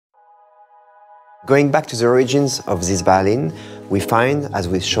Going back to the origins of this violin, we find, as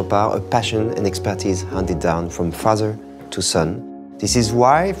with Chopard, a passion and expertise handed down from father to son. This is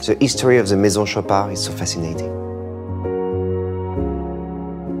why the history of the Maison Chopard is so fascinating.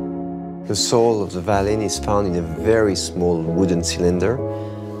 The soul of the violin is found in a very small wooden cylinder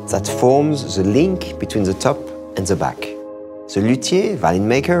that forms the link between the top and the back. The luthier, violin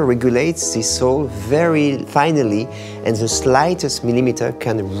maker, regulates this soul very finely, and the slightest millimeter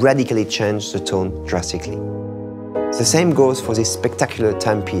can radically change the tone drastically. The same goes for this spectacular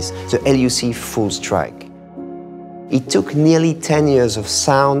timepiece, the L.U.C Full Strike. It took nearly 10 years of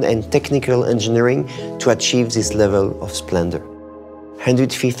sound and technical engineering to achieve this level of splendor.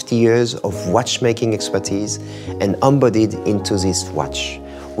 150 years of watchmaking expertise and embodied into this watch,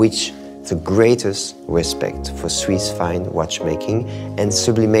 which the greatest respect for Swiss fine watchmaking and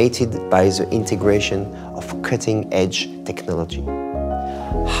sublimated by the integration of cutting-edge technology.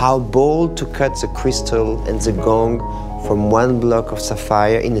 How bold to cut the crystal and the gong from one block of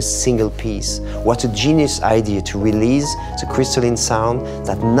sapphire in a single piece. What a genius idea to release the crystalline sound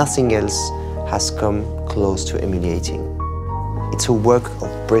that nothing else has come close to emulating. It's a work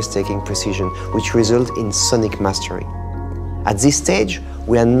of breathtaking precision which results in sonic mastery. At this stage,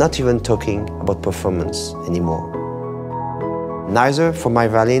 we are not even talking about performance anymore. Neither for my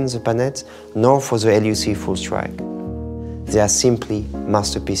violin, the Panette, nor for the L.U.C Full Strike. They are simply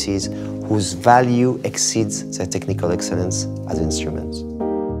masterpieces whose value exceeds their technical excellence as instruments.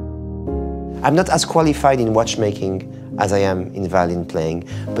 I'm not as qualified in watchmaking as I am in violin playing,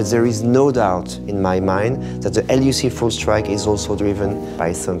 but there is no doubt in my mind that the L.U.C Full Strike is also driven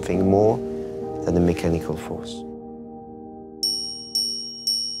by something more than a mechanical force.